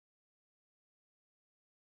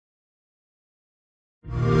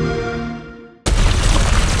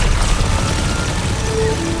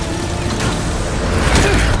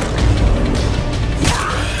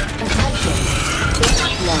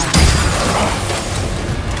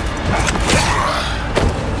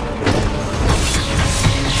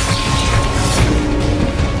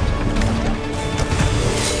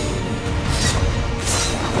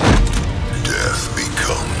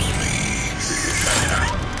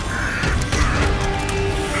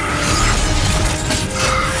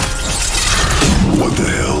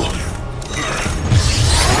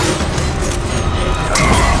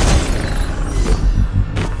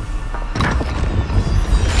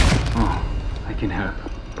can help,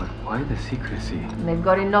 but why the secrecy? They've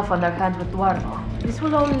got enough on their hands with Eduardo. This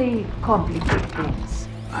will only complicate things.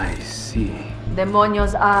 I see.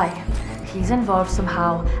 Demonio's eye. He's involved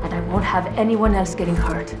somehow, and I won't have anyone else getting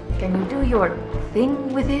hurt. Can you do your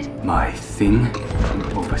thing with it? My thing? An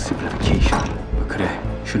oversimplification. But 그래,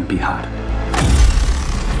 shouldn't be hard.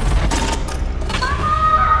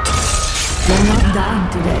 You're not dying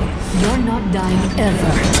today. You're not dying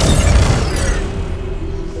ever.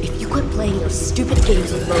 If you quit playing those stupid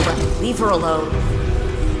games with Lola and leave her alone,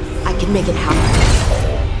 I can make it happen.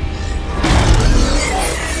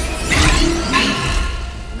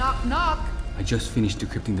 Knock, knock. I just finished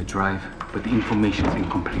decrypting the drive, but the information's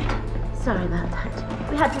incomplete. Sorry about that.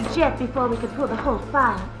 We had to jet before we could pull the whole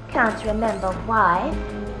file. Can't remember why.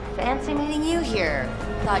 Fancy meeting you here.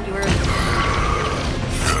 Thought you were...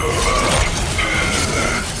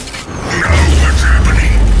 What's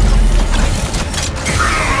happening?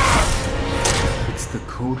 It's the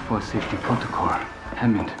code for a safety protocol.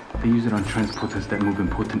 Hammond. They use it on transporters that move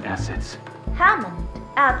important assets. Hammond?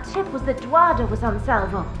 Our tip was that Eduardo was on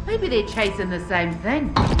salvo. Maybe they're chasing the same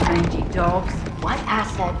thing. Mangy dogs. What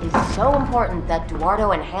asset is so important that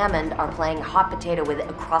Eduardo and Hammond are playing hot potato with it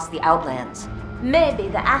across the Outlands? Maybe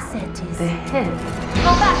the asset is... The head.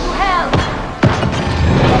 Go back to hell!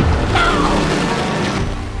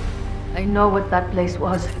 I know what that place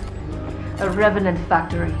was. A Revenant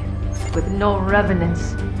factory. With no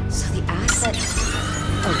revenants. So the asset...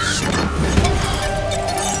 Oh, shut up.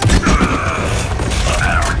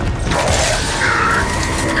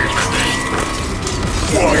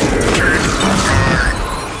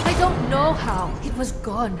 I don't know how. It was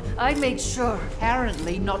gone. I made sure.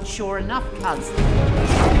 Apparently not sure enough, cuz.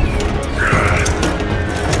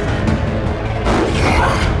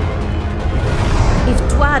 If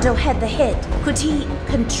Eduardo had the head, could he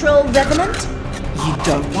control Revenant? You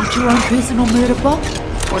don't want your own personal murder bot?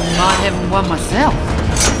 Wouldn't mind having one myself.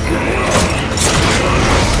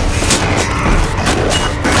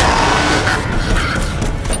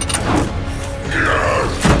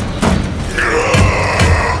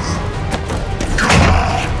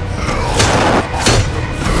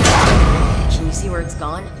 Can you see where it's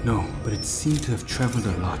gone? No, but it seemed to have traveled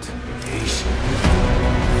a lot.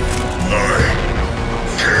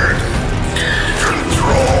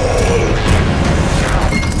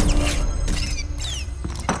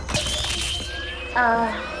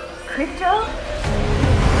 Crypto?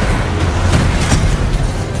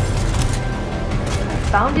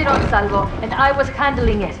 Found it on salvo, and I was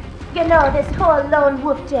handling it. You know, this whole lone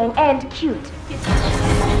wolf thing ain't cute.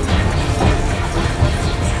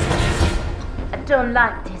 I don't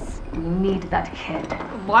like this. We need that head.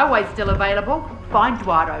 My way's still available. Find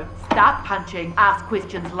Eduardo. Start punching. Ask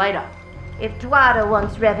questions later. If Eduardo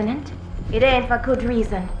wants Revenant, it ain't for good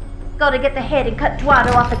reason. Gotta get the head and cut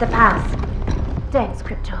Eduardo off at the pass. Thanks,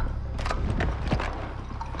 Crypto.